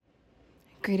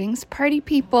Greetings, party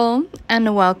people,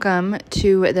 and welcome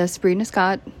to the Sabrina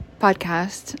Scott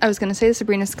podcast. I was going to say the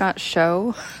Sabrina Scott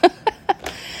show.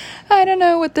 I don't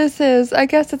know what this is. I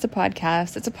guess it's a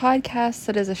podcast. It's a podcast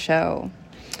that is a show.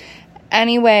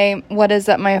 Anyway, what is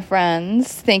up, my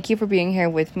friends? Thank you for being here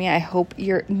with me. I hope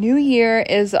your new year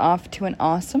is off to an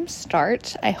awesome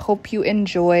start. I hope you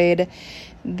enjoyed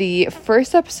the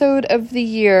first episode of the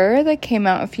year that came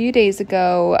out a few days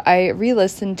ago. I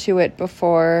re-listened to it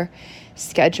before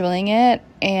scheduling it,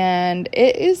 and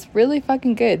it is really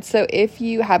fucking good. So if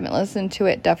you haven't listened to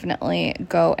it, definitely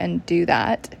go and do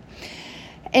that.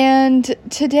 And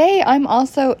today I'm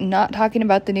also not talking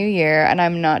about the new year, and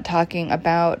I'm not talking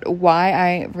about why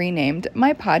I renamed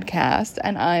my podcast,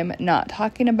 and I'm not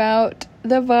talking about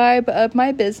the vibe of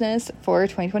my business for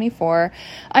 2024.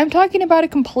 I'm talking about a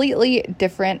completely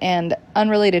different and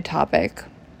unrelated topic,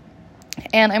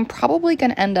 and I'm probably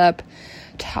going to end up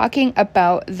talking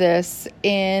about this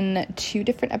in 2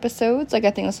 different episodes. Like,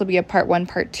 I think this will be a part 1,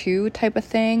 part 2 type of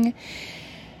thing.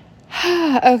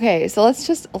 Okay, so let's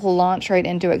just launch right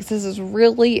into it, because this has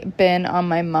really been on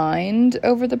my mind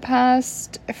over the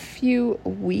past few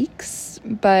weeks,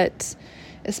 but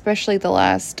especially the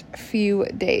last few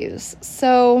days.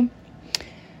 So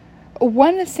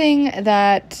one thing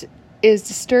that is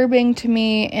disturbing to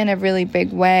me in a really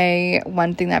big way,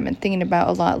 one thing that I've been thinking about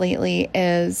a lot lately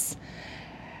is,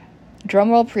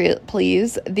 drumroll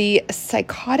please, the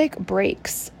psychotic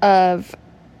breaks of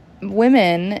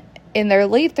women in their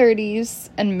late 30s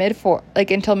and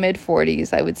until mid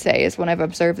 40s, I would say, is when I've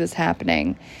observed this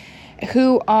happening,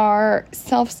 who are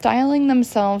self-styling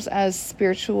themselves as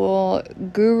spiritual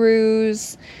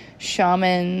gurus,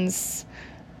 shamans,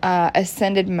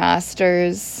 ascended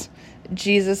masters,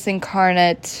 Jesus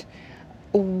incarnate,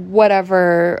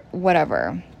 whatever.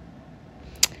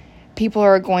 People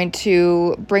are going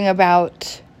to bring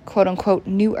about quote-unquote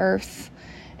new earth,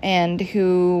 and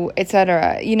who,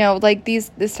 etc., like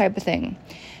this type of thing.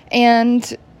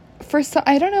 And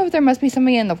I don't know if there must be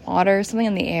something in the water, something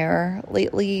in the air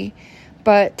lately,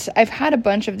 but I've had a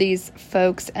bunch of these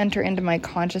folks enter into my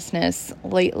consciousness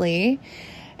lately,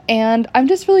 and I'm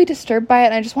just really disturbed by it,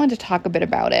 and I just wanted to talk a bit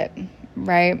about it,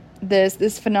 right?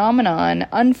 This phenomenon,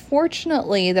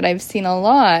 unfortunately, that I've seen a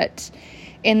lot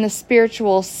in the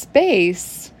spiritual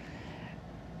space,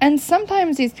 and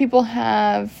sometimes these people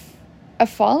have a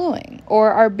following,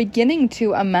 or are beginning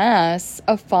to amass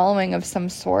a following of some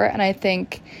sort. And I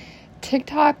think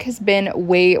TikTok has been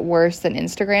way worse than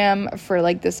Instagram for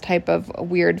like this type of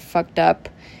weird, fucked up,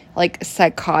 like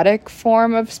psychotic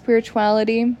form of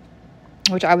spirituality,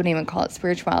 which I wouldn't even call it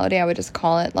spirituality. I would just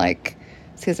call it like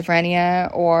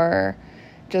schizophrenia, or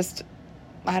just,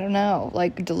 I don't know,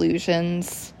 like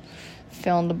delusions,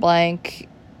 fill in the blank.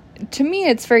 To me,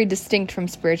 it's very distinct from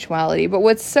spirituality. But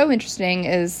what's so interesting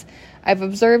is I've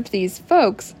observed these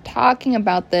folks talking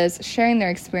about this, sharing their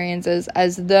experiences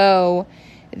as though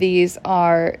these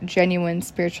are genuine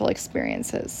spiritual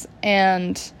experiences.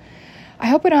 And I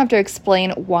hope I don't have to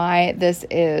explain why this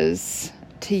is,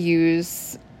 to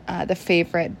use the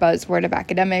favorite buzzword of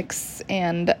academics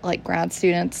and like grad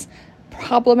students,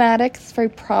 problematic. It's very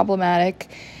problematic.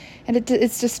 And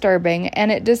it's disturbing,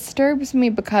 and it disturbs me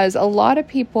because a lot of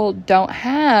people don't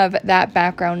have that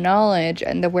background knowledge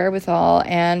and the wherewithal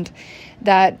and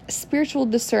that spiritual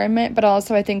discernment, but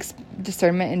also I think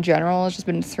discernment in general has just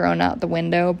been thrown out the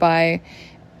window by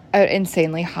an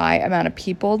insanely high amount of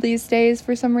people these days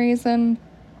for some reason.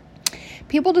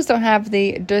 People just don't have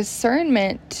the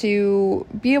discernment to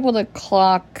be able to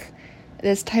clock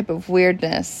this type of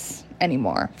weirdness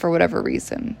anymore for whatever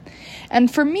reason. And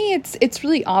for me, it's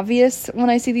really obvious when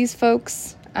I see these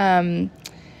folks. I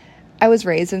was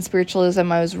raised in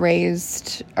spiritualism. I was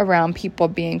raised around people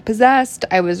being possessed.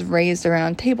 I was raised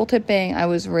around table tipping. I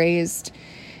was raised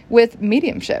with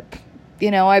mediumship.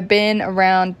 I've been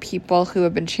around people who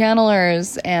have been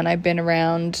channelers, and I've been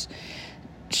around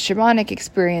shamanic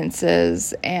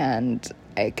experiences, and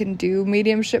I can do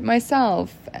mediumship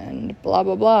myself, and blah,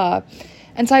 blah, blah.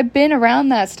 And so I've been around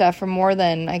that stuff for more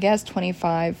than,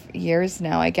 25 years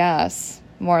now,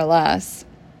 more or less.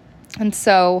 And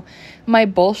so my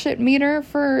bullshit meter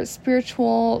for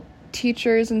spiritual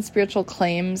teachers and spiritual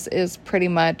claims is pretty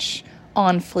much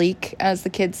on fleek, as the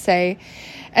kids say.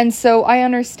 And so I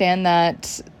understand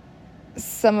that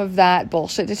some of that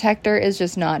bullshit detector is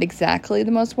just not exactly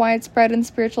the most widespread in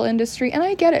spiritual industry. And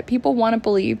I get it. People want to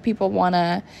believe. People want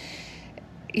to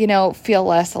feel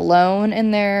less alone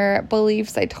in their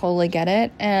beliefs. I totally get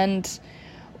it. And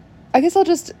I guess I'll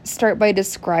just start by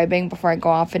describing, before I go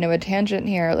off into a tangent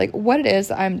here, like what it is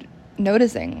I'm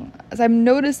noticing. As I'm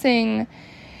noticing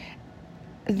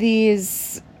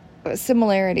these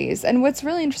similarities. And what's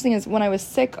really interesting is when I was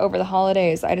sick over the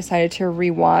holidays, I decided to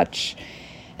rewatch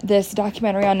this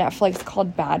documentary on Netflix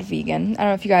called Bad Vegan. I don't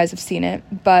know if you guys have seen it,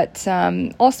 but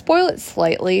I'll spoil it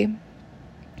slightly.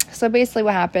 So basically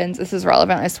what happens, this is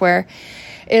relevant, I swear,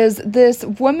 is this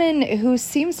woman who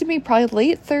seems to be probably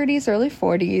late 30s, early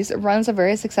 40s, runs a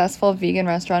very successful vegan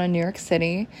restaurant in New York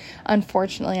City.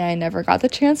 Unfortunately, I never got the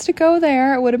chance to go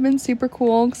there. It would have been super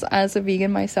cool, because as a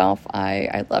vegan myself,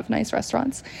 I love nice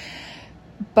restaurants.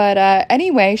 But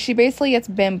anyway, she basically gets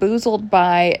bamboozled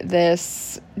by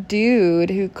this dude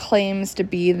who claims to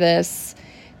be this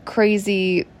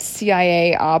crazy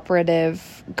CIA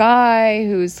operative guy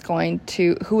who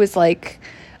is like,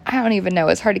 I don't even know,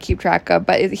 it's hard to keep track of,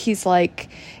 but he's like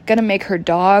gonna make her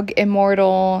dog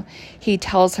immortal. He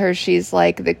tells her she's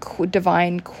like the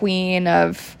divine queen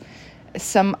of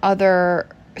some other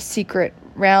secret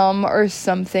realm or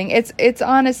something. It's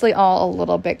honestly all a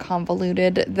little bit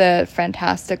convoluted, the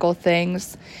fantastical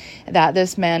things that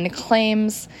this man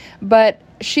claims, but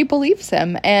she believes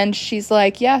him, and she's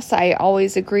like, yes, I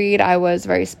always agreed I was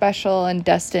very special and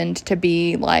destined to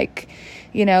be like,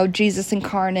 you know, Jesus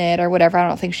incarnate or whatever. I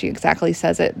don't think she exactly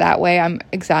says it that way. I'm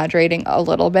exaggerating a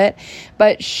little bit,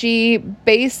 but she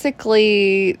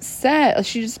basically said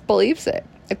she just believes it,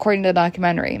 according to the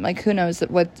documentary. Like, who knows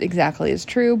what exactly is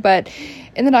true, but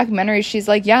in the documentary, she's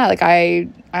like, yeah, like I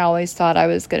always thought I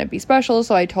was going to be special,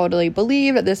 so I totally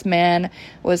believe that this man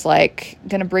was like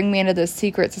going to bring me into this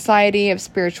secret society of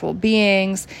spiritual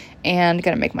beings and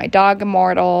going to make my dog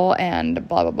immortal and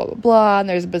blah, blah, blah, blah, blah, and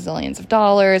there's bazillions of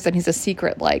dollars, and he's a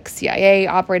secret like CIA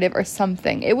operative or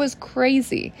something. It was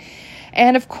crazy.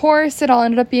 And of course, it all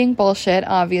ended up being bullshit,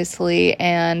 obviously,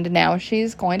 and now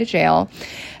she's going to jail.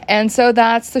 And so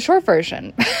that's the short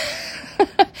version.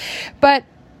 But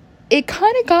it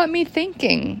kind of got me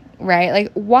thinking, right?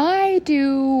 Like, why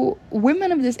do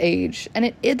women of this age,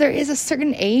 and there is a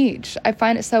certain age, I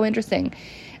find it so interesting.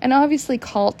 And obviously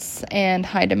cults and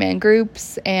high demand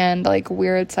groups and like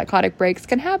weird psychotic breaks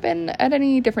can happen at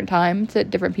any different time to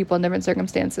different people in different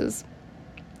circumstances.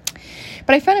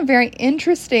 But I found it very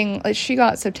interesting that she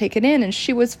got so taken in and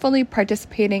she was fully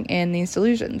participating in these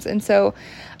delusions. And so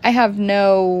I have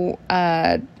no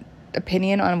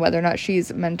opinion on whether or not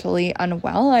she's mentally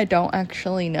unwell. I don't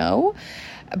actually know.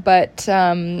 But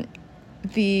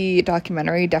the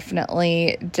documentary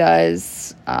definitely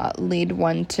does lead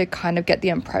one to kind of get the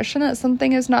impression that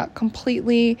something is not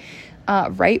completely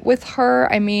right with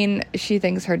her. I mean, she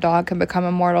thinks her dog can become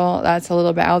immortal. That's a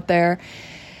little bit out there.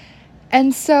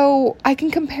 And so I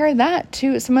can compare that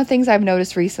to some of the things I've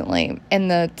noticed recently in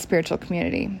the spiritual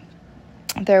community.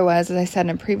 There was, as I said in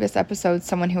a previous episode,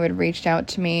 someone who had reached out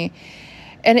to me,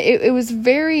 and it was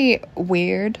very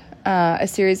weird, a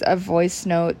series of voice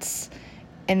notes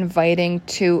inviting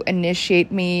to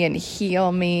initiate me and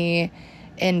heal me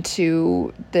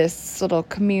into this little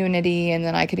community, and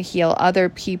then I could heal other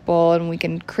people and we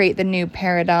can create the new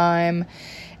paradigm.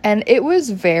 And it was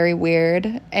very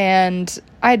weird, and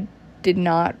I did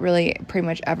not really pretty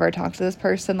much ever talk to this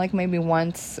person, like maybe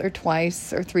once or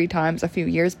twice or 3 times a few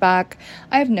years back.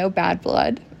 I have no bad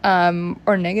blood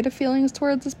or negative feelings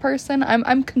towards this person.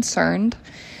 I'm concerned,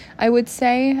 I would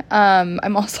say.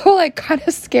 I'm also like kind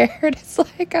of scared. It's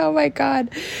like, oh my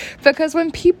God, because when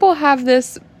people have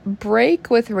this break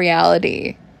with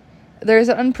reality, there's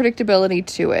an unpredictability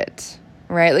to it,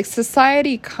 right? Like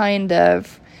society kind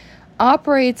of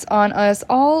operates on us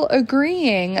all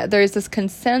agreeing there's this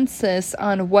consensus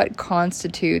on what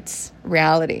constitutes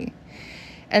reality.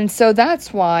 And so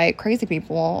that's why crazy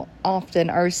people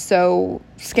often are so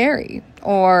scary,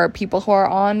 or people who are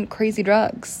on crazy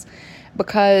drugs,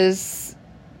 because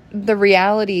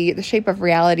the shape of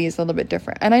reality is a little bit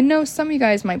different. And I know some of you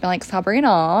guys might be like,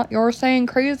 Sabrina, you're saying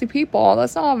crazy people,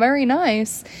 that's not very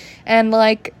nice. And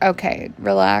like, okay,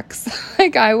 relax.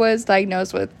 Like, I was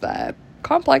diagnosed with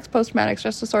complex post-traumatic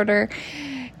stress disorder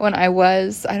when I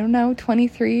was,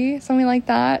 23, something like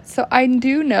that. So I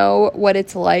do know what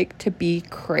it's like to be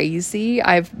crazy.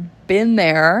 I've been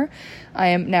there. I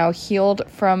am now healed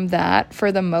from that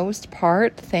for the most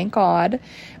part, thank God.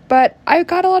 But I've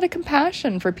got a lot of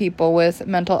compassion for people with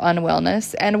mental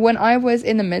unwellness. And when I was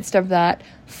in the midst of that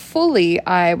fully,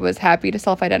 I was happy to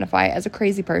self-identify as a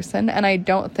crazy person. And I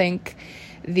don't think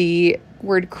the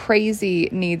word crazy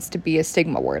needs to be a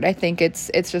stigma word. I think it's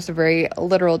just a very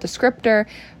literal descriptor.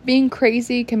 Being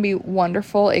crazy can be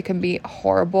wonderful. It can be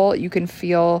horrible. You can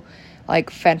feel like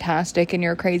fantastic in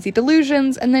your crazy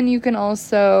delusions. And then you can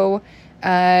also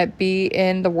be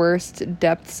in the worst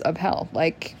depths of hell.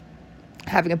 Like,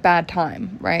 having a bad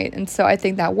time, right? And so I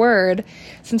think that word,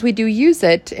 since we do use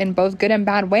it in both good and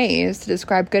bad ways to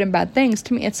describe good and bad things,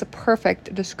 to me it's a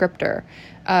perfect descriptor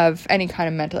of any kind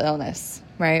of mental illness,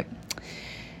 right?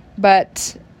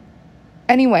 But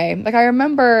anyway, like I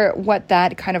remember what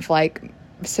that kind of like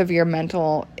severe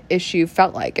mental issue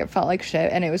felt like. It felt like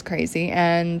shit and it was crazy.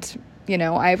 And, you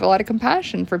know, I have a lot of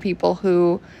compassion for people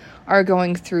who are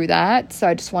going through that. So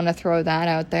I just want to throw that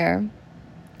out there.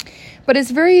 But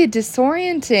it's very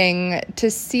disorienting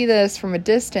to see this from a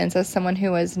distance as someone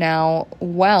who is now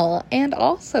well and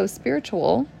also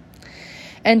spiritual.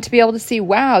 And to be able to see,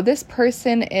 wow, this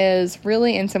person is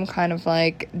really in some kind of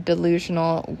like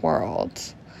delusional world.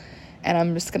 And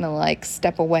I'm just going to like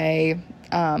step away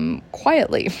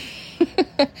quietly.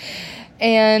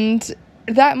 And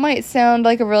that might sound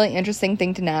like a really interesting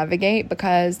thing to navigate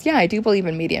because, yeah, I do believe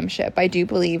in mediumship. I do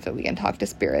believe that we can talk to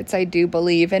spirits. I do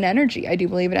believe in energy. I do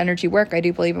believe in energy work. I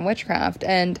do believe in witchcraft.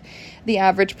 And the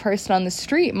average person on the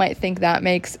street might think that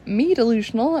makes me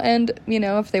delusional. And, you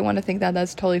know, if they want to think that,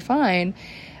 that's totally fine.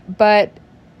 But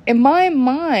in my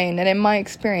mind and in my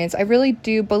experience, I really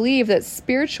do believe that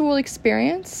spiritual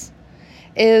experience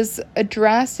is a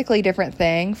drastically different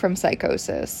thing from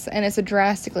psychosis. And it's a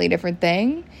drastically different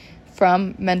thing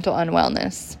from mental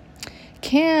unwellness.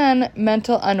 Can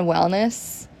mental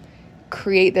unwellness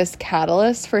create this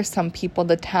catalyst for some people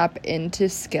to tap into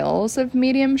skills of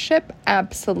mediumship?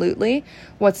 Absolutely.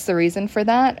 What's the reason for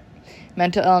that?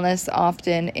 Mental illness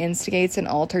often instigates an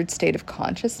altered state of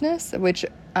consciousness, which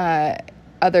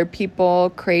other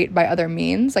people create by other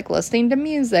means, like listening to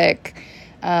music,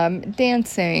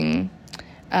 dancing,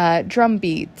 drum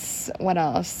beats. What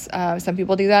else? Some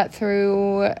people do that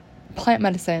through plant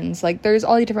medicines. Like there's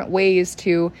all these different ways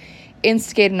to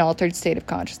instigate an altered state of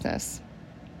consciousness,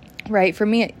 right? For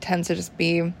me, it tends to just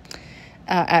be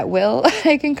at will.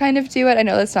 I can kind of do it. I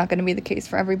know that's not going to be the case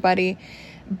for everybody,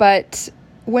 but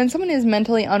when someone is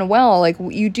mentally unwell, like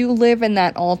you do live in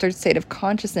that altered state of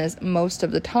consciousness most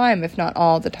of the time, if not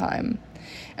all the time.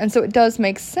 And so it does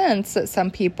make sense that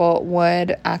some people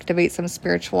would activate some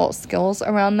spiritual skills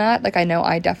around that. Like I know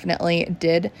I definitely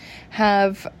did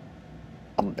have,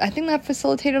 I think that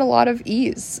facilitated a lot of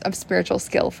ease of spiritual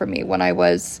skill for me when I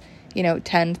was,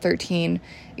 10, 13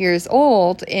 years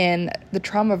old in the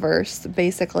traumaverse,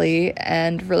 basically,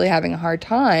 and really having a hard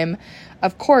time.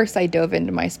 Of course, I dove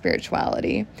into my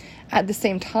spirituality. At the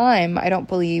same time, I don't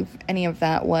believe any of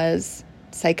that was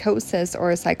psychosis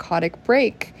or a psychotic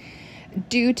break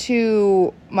due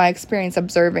to my experience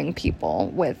observing people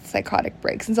with psychotic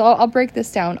breaks. And so I'll break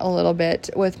this down a little bit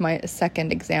with my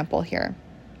second example here.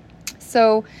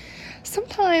 So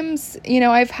sometimes,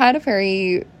 I've had a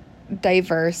very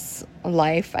diverse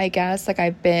life, I guess. Like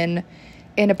I've been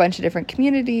in a bunch of different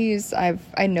communities.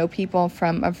 I know people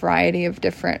from a variety of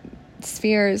different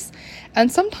spheres. And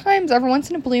sometimes, every once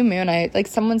in a blue moon,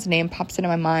 someone's name pops into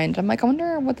my mind. I'm like, I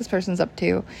wonder what this person's up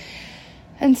to.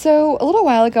 And so a little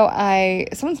while ago,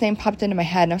 someone's name popped into my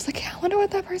head and I was like, yeah, I wonder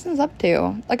what that person's up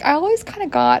to. Like I always kind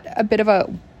of got a bit of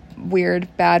a weird,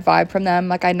 bad vibe from them.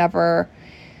 Like I knew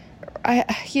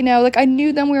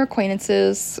them, we were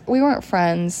acquaintances, we weren't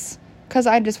friends, because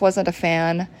I just wasn't a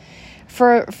fan.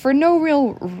 For no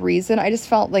real reason, I just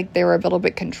felt like they were a little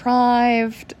bit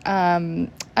contrived.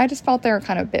 I just felt they were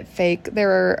kind of a bit fake. They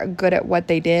were good at what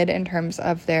they did in terms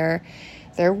of their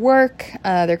work,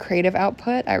 their creative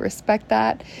output. I respect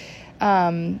that.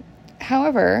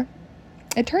 However,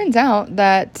 it turns out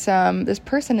that this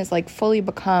person has fully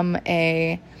become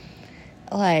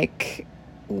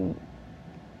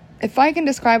if I can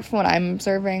describe from what I'm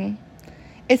observing,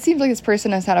 it seems like this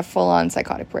person has had a full-on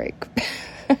psychotic break.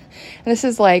 And this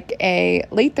is a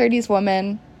late 30s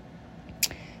woman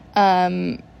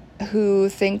who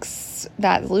thinks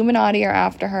that the Illuminati are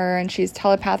after her, and she's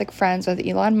telepathic friends with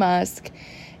Elon Musk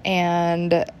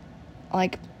and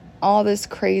all this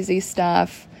crazy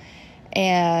stuff,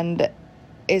 and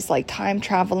is time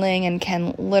traveling and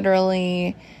can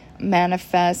literally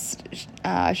manifest.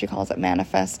 She calls it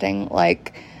manifesting.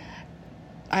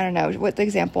 I don't know what the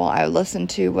example I listened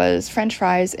to was French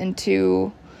fries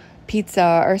into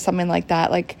pizza or something like that.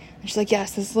 She's like,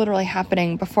 yes, this is literally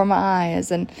happening before my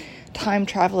eyes, and time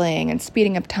traveling and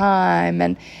speeding up time.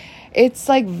 And it's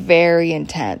very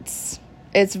intense.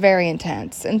 It's very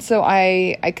intense. And so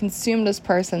I consumed this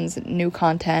person's new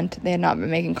content. They had not been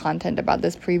making content about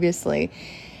this previously.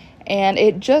 And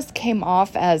it just came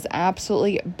off as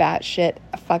absolutely batshit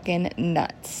fucking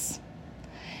nuts.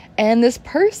 And this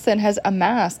person has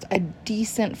amassed a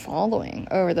decent following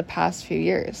over the past few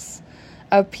years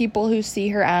of people who see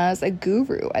her as a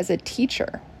guru, as a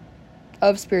teacher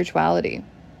of spirituality.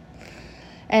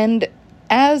 And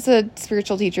as a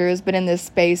spiritual teacher who's been in this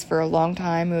space for a long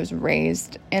time, who was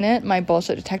raised in it, my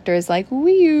bullshit detector is like,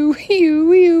 wee-oo, wee-oo,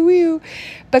 wee-oo, wee-oo.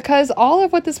 Because all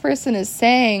of what this person is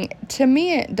saying, to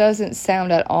me, it doesn't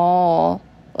sound at all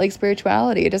like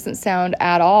spirituality. It doesn't sound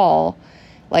at all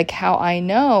like how I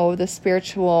know the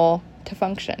spiritual to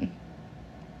function.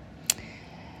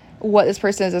 What this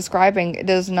person is describing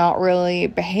does not really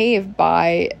behave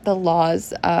by the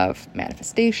laws of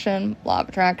manifestation, law of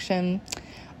attraction,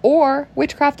 or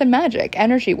witchcraft and magic,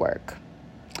 energy work.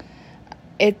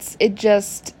 It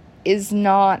just is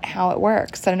not how it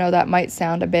works. I know that might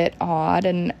sound a bit odd,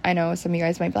 and I know some of you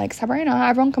guys might be like, Sabrina,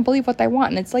 everyone can believe what they want.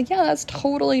 And it's like, yeah, that's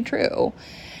totally true.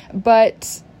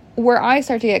 But where I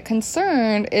start to get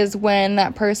concerned is when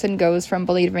that person goes from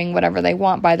believing whatever they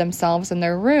want by themselves in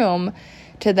their room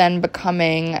to then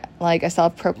becoming like a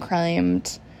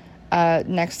self-proclaimed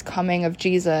next coming of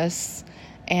Jesus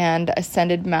and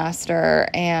ascended master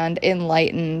and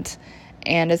enlightened,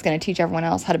 and is going to teach everyone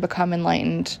else how to become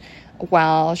enlightened,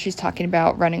 while she's talking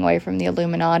about running away from the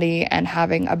Illuminati and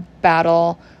having a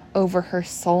battle over her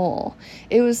soul.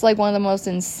 It was like one of the most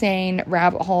insane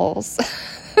rabbit holes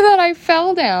that I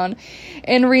fell down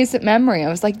in recent memory. I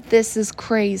was like, this is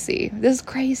crazy. This is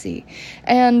crazy.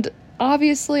 And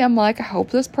obviously, I'm like, I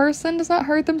hope this person does not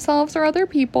hurt themselves or other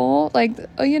people. Like,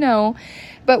 you know.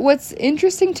 But what's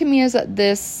interesting to me is that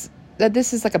this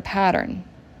is like a pattern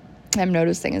I'm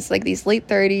noticing. It's like these late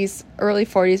 30s, early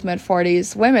 40s, mid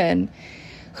 40s women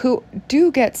who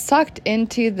do get sucked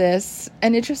into this.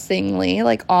 And interestingly,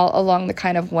 like all along the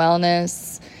kind of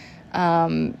wellness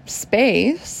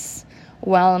space,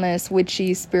 wellness,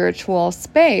 witchy, spiritual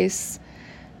space,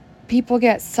 people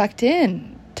get sucked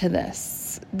in to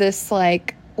this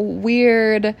like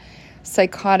weird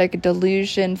psychotic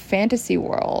delusion fantasy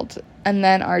world, and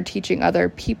then are teaching other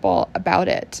people about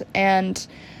it. And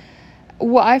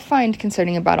what I find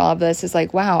concerning about all of this is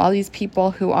like, wow, all these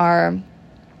people who are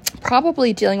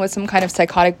probably dealing with some kind of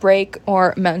psychotic break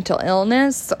or mental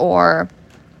illness or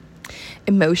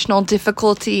emotional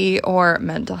difficulty or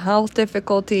mental health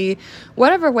difficulty,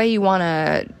 whatever way you want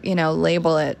to,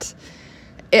 label it.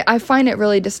 I find it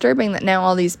really disturbing that now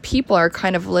all these people are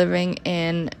kind of living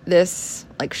in this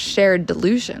like shared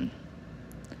delusion,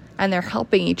 and they're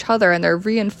helping each other and they're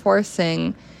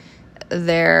reinforcing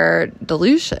their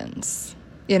delusions.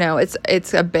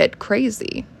 It's a bit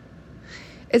crazy.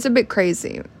 It's a bit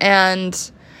crazy.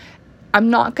 And I'm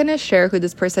not going to share who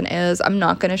this person is. I'm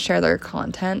not going to share their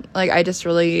content. Like, I just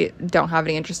really don't have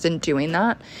any interest in doing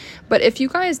that. But if you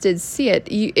guys did see it,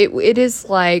 it is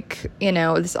like,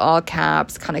 this all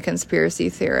caps kind of conspiracy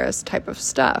theorist type of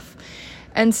stuff.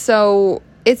 And so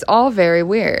it's all very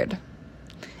weird.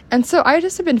 And so I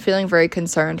just have been feeling very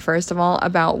concerned, first of all,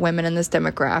 about women in this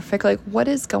demographic. Like, what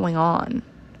is going on?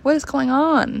 What is going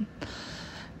on?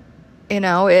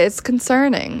 It's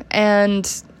concerning.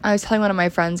 And I was telling one of my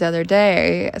friends the other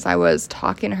day, as I was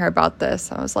talking to her about this,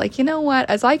 I was like, you know what?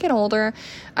 As I get older,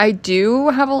 I do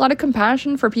have a lot of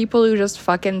compassion for people who just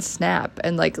fucking snap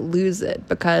and like lose it,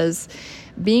 because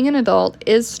being an adult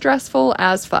is stressful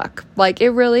as fuck. Like, it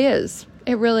really is.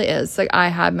 It really is. Like, I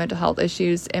had mental health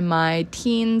issues in my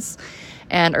teens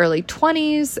and early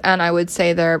 20s, and I would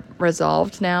say they're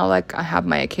resolved now. Like, I have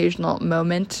my occasional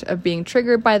moment of being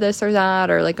triggered by this or that,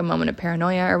 or like a moment of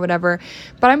paranoia or whatever,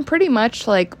 but I'm pretty much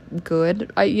like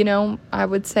good. I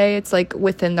would say it's like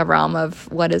within the realm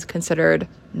of what is considered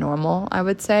normal, I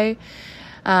would say.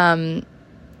 And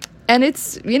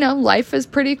it's, life is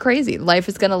pretty crazy. Life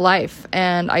is gonna life.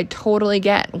 And I totally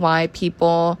get why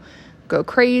people go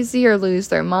crazy or lose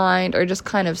their mind or just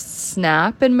kind of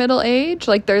snap in middle age.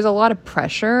 Like, there's a lot of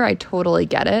pressure. I totally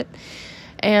get it.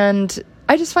 And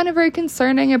I just find it very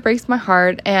concerning. It breaks my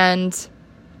heart. And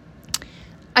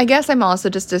I guess I'm also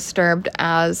just disturbed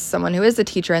as someone who is a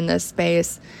teacher in this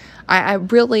space. I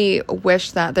really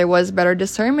wish that there was better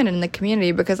discernment in the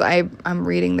community, because I'm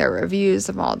reading their reviews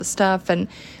of all the stuff, and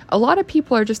a lot of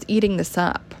people are just eating this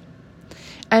up.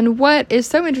 And what is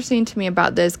so interesting to me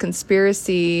about this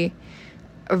conspiracy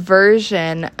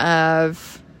version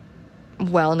of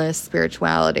wellness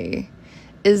spirituality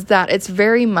is that it's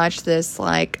very much this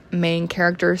like main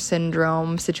character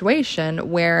syndrome situation,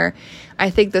 where I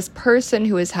think this person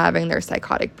who is having their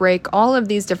psychotic break, all of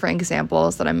these different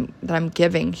examples that I'm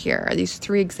giving here, these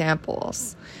 3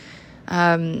 examples,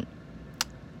 the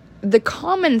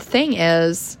common thing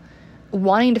is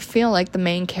wanting to feel like the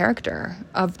main character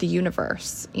of the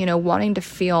universe, wanting to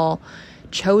feel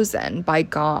chosen by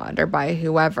God or by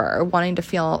whoever, wanting to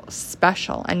feel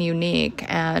special and unique,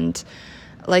 and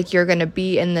like you're going to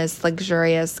be in this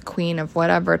luxurious queen of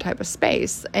whatever type of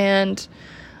space. And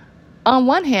on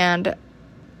one hand,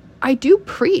 I do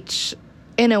preach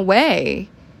in a way,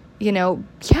 be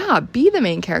the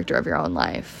main character of your own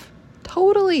life.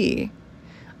 Totally.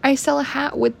 I sell a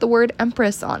hat with the word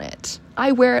Empress on it.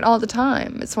 I wear it all the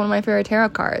time. It's one of my favorite tarot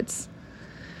cards.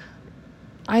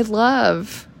 I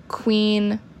love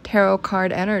Queen tarot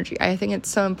card energy. I think it's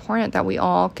so important that we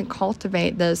all can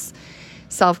cultivate this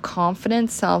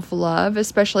self-confidence, self-love,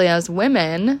 especially as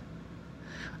women.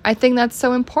 I think that's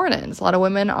so important. A lot of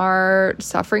women are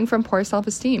suffering from poor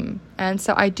self-esteem. And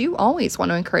so I do always want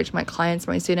to encourage my clients,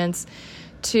 my students,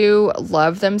 to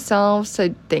love themselves,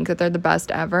 to think that they're the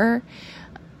best ever.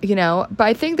 But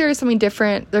I think there's something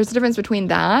different. There's a difference between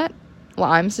that, what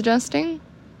I'm suggesting,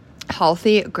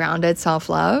 healthy, grounded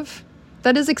self-love,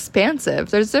 that is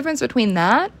expansive. There's a difference between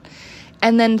that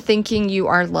and then thinking you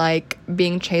are like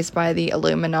being chased by the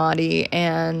Illuminati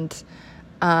and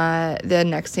the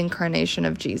next incarnation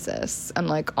of Jesus and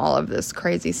like all of this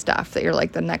crazy stuff that you're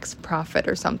like the next prophet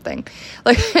or something.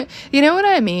 Like, you know what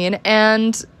I mean?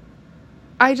 And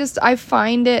I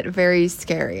find it very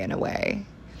scary in a way.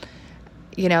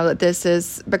 That this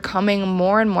is becoming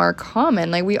more and more common.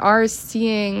 Like, we are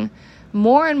seeing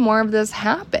more and more of this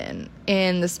happen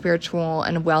in the spiritual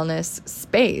and wellness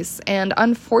space. And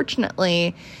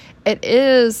unfortunately, it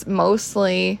is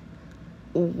mostly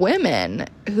women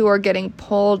who are getting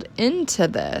pulled into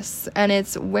this. And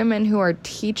it's women who are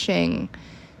teaching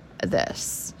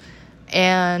this.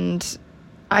 And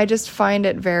I just find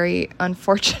it very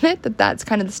unfortunate that that's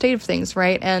kind of the state of things,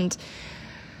 right? And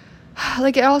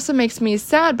like, it also makes me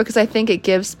sad because I think it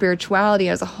gives spirituality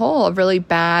as a whole a really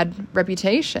bad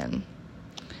reputation.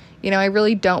 I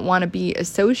really don't want to be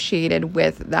associated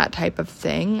with that type of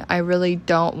thing. I really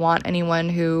don't want anyone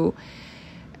who,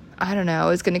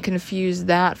 is going to confuse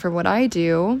that for what I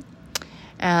do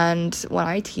and what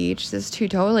I teach. Is two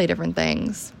totally different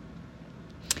things.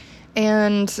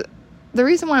 And the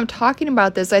reason why I'm talking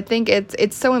about this, I think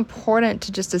it's so important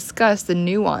to just discuss the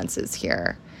nuances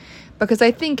here. Because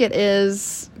I think it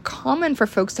is common for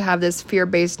folks to have this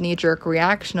fear-based knee-jerk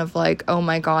reaction of like, oh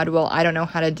my God, well, I don't know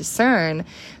how to discern,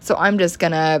 so I'm just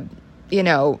gonna,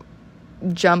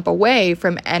 jump away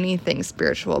from anything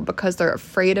spiritual because they're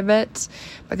afraid of it,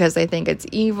 because they think it's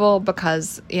evil,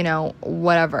 because,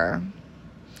 whatever.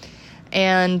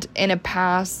 And in a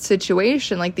past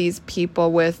situation, like these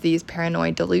people with these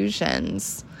paranoid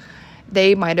delusions,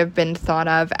 they might have been thought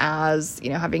of as,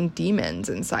 having demons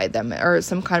inside them or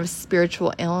some kind of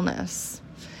spiritual illness.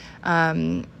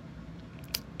 And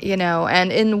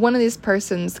in one of these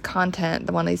person's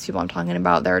content, one of these people I'm talking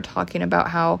about, they're talking about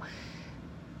how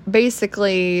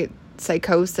basically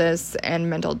psychosis and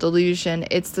mental delusion,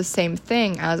 it's the same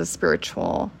thing as a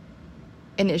spiritual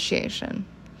initiation.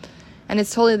 And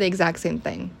it's totally the exact same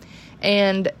thing.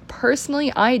 And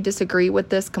personally, I disagree with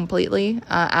this completely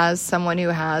as someone who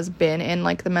has been in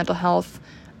like the mental health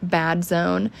bad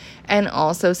zone, and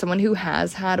also someone who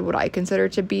has had what I consider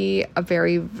to be a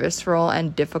very visceral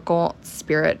and difficult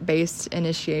spirit-based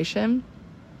initiation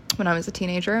when I was a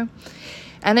teenager.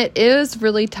 And it is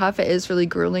really tough. It is really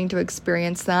grueling to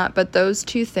experience that. But those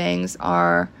two things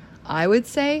are, I would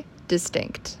say,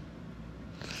 distinct.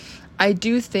 I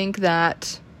do think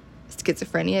that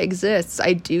schizophrenia exists.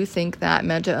 I do think that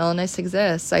mental illness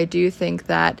exists. I do think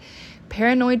that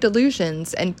paranoid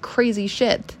delusions and crazy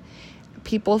shit,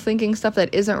 people thinking stuff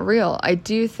that isn't real, I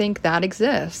do think that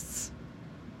exists.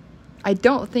 I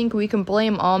don't think we can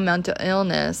blame all mental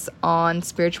illness on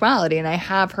spirituality. And I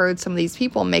have heard some of these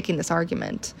people making this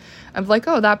argument of like,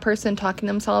 oh, that person talking to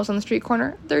themselves on the street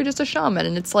corner, they're just a shaman.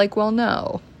 And it's like, well,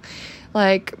 no.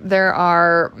 Like, there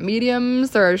are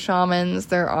mediums, there are shamans,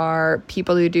 there are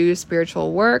people who do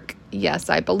spiritual work. Yes,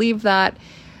 I believe that.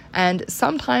 And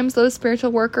sometimes those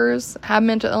spiritual workers have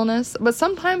mental illness, but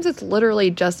sometimes it's literally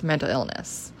just mental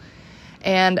illness.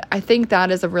 And I think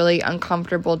that is a really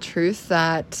uncomfortable truth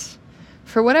that,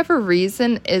 for whatever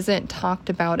reason, isn't talked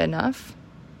about enough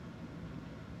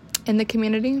in the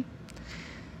community.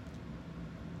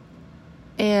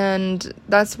 And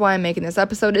that's why I'm making this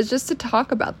episode, is just to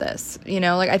talk about this.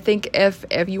 Like, I think if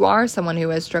you are someone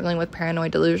who is struggling with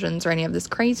paranoid delusions or any of this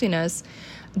craziness,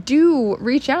 do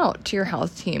reach out to your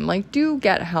health team. Like, do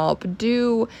get help,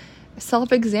 do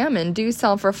self-examine, do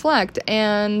self-reflect,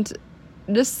 and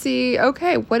just see,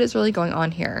 okay, what is really going on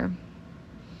here?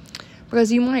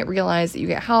 Because you might realize that you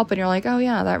get help and you're like, oh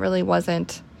yeah, that really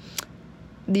wasn't,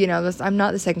 I'm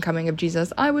not the second coming of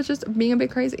Jesus. I was just being a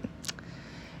bit crazy.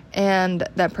 And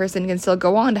that person can still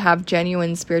go on to have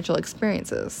genuine spiritual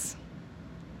experiences.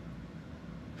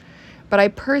 But I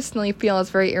personally feel it's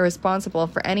very irresponsible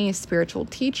for any spiritual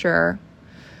teacher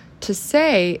to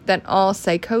say that all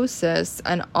psychosis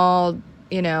and all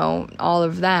all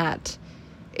of that,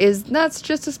 that's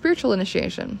just a spiritual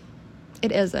initiation.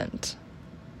 It isn't.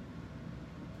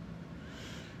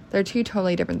 They're two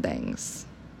totally different things.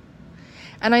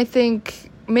 And I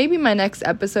think maybe my next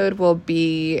episode will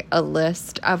be a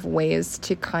list of ways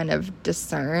to kind of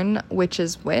discern which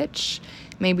is which.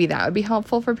 Maybe that would be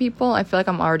helpful for people. I feel like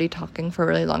I'm already talking for a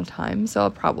really long time, so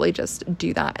I'll probably just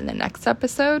do that in the next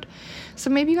episode. So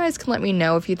maybe you guys can let me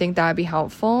know if you think that would be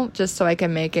helpful, just so I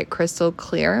can make it crystal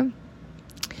clear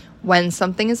when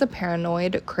something is a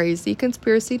paranoid, crazy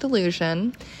conspiracy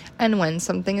delusion, and when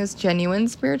something is genuine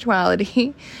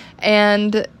spirituality.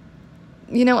 And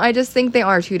I just think they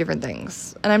are two different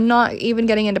things. And I'm not even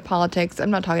getting into politics. I'm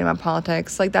not talking about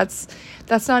politics. Like, that's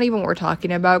not even what we're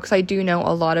talking about, because I do know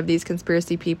a lot of these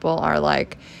conspiracy people are,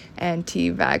 like,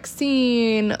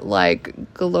 anti-vaccine,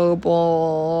 like,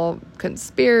 global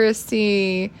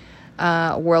conspiracy,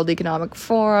 World Economic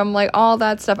Forum, like, all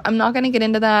that stuff. I'm not going to get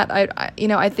into that.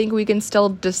 I think we can still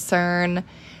discern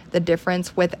the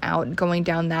difference without going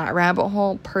down that rabbit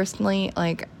hole. Personally,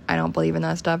 like, I don't believe in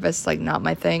that stuff. It's, like, not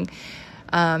my thing.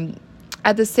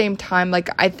 At the same time, like,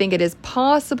 I think it is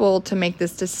possible to make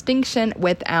this distinction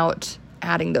without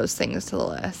adding those things to the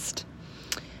list,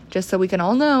 just so we can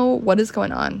all know what is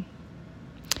going on.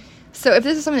 So if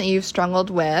this is something that you've struggled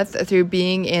with through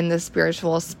being in the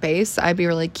spiritual space, I'd be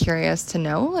really curious to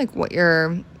know, like, what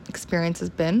your experience has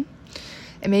been.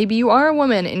 And maybe you are a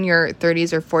woman in your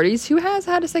 30s or 40s who has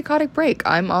had a psychotic break.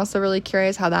 I'm also really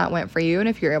curious how that went for you and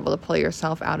if you're able to pull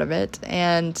yourself out of it.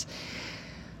 And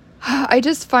I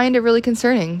just find it really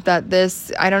concerning that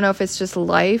I don't know if it's just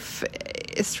life,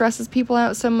 it stresses people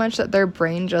out so much that their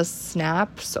brain just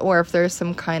snaps, or if there's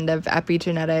some kind of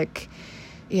epigenetic,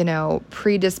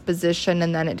 predisposition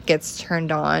and then it gets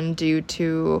turned on due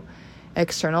to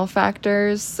external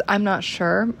factors. I'm not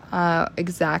sure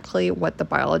exactly what the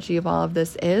biology of all of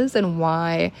this is and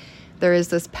why there is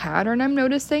this pattern I'm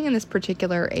noticing in this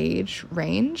particular age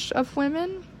range of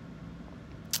women.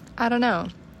 I don't know.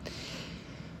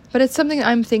 But it's something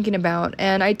I'm thinking about,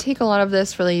 and I take a lot of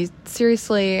this really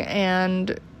seriously,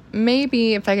 and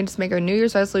maybe if I can just make a New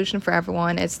Year's resolution for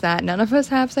everyone, it's that none of us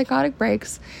have psychotic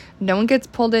breaks. No one gets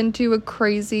pulled into a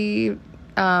crazy,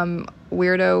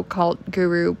 weirdo cult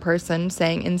guru person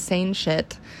saying insane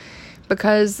shit,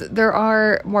 because there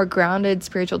are more grounded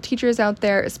spiritual teachers out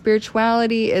there.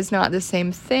 Spirituality is not the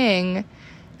same thing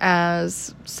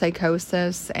as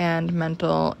psychosis and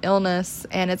mental illness,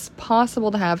 and it's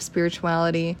possible to have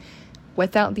spirituality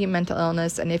without the mental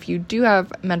illness. And if you do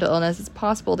have mental illness, it's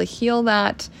possible to heal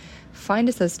that, find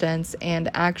assistance,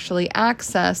 and actually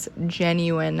access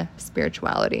genuine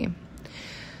spirituality.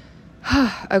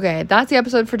 Okay, that's the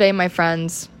episode for today, my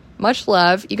friends. Much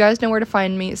love. You guys know where to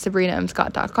find me,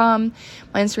 SabrinaMScott.com.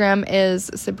 My Instagram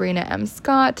is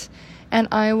SabrinaMScott. And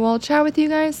I will chat with you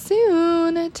guys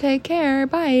soon. Take care.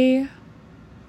 Bye.